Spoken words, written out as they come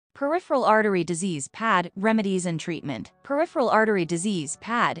Peripheral artery disease (PAD), remedies and treatment. Peripheral artery disease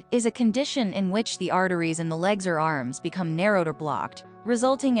 (PAD) is a condition in which the arteries in the legs or arms become narrowed or blocked,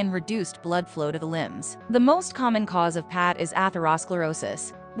 resulting in reduced blood flow to the limbs. The most common cause of PAD is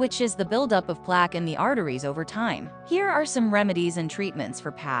atherosclerosis, which is the buildup of plaque in the arteries over time. Here are some remedies and treatments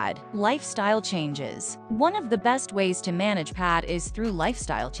for PAD. Lifestyle changes. One of the best ways to manage PAD is through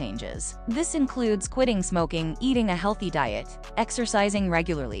lifestyle changes. This includes quitting smoking, eating a healthy diet, exercising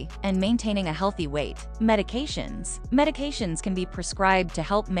regularly, and maintaining a healthy weight. Medications. Medications can be prescribed to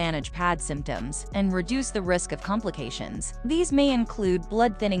help manage PAD symptoms and reduce the risk of complications. These may include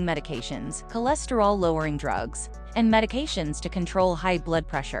blood-thinning medications, cholesterol-lowering drugs, and medications to control high blood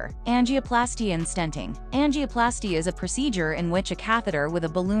pressure. Angioplasty and stenting. Angioplasty is a procedure in which a catheter with a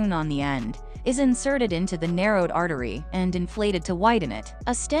balloon on the end is inserted into the narrowed artery and inflated to widen it.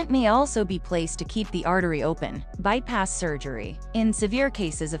 A stent may also be placed to keep the artery open. Bypass surgery. In severe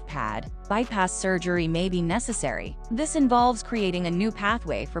cases of PAD, bypass surgery may be necessary. This involves creating a new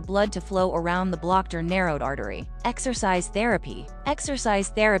pathway for blood to flow around the blocked or narrowed artery. Exercise therapy. Exercise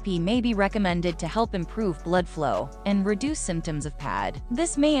therapy may be recommended to help improve blood flow and reduce symptoms of PAD.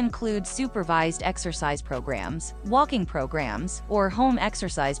 This may include supervised exercise programs, walking programs, or home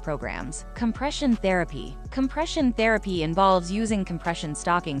exercise programs. Compression therapy. Compression therapy involves using compression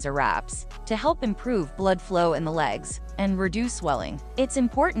stockings or wraps to help improve blood flow in the legs and reduce swelling. It's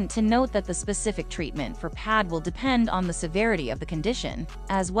important to note that the specific treatment for PAD will depend on the severity of the condition,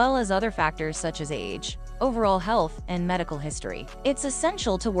 as well as other factors such as age, overall health, and medical history. It's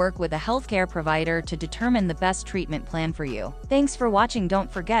essential to work with a healthcare provider to determine the best treatment plan for you. Thanks for watching.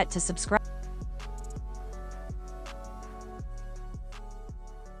 Don't forget to subscribe.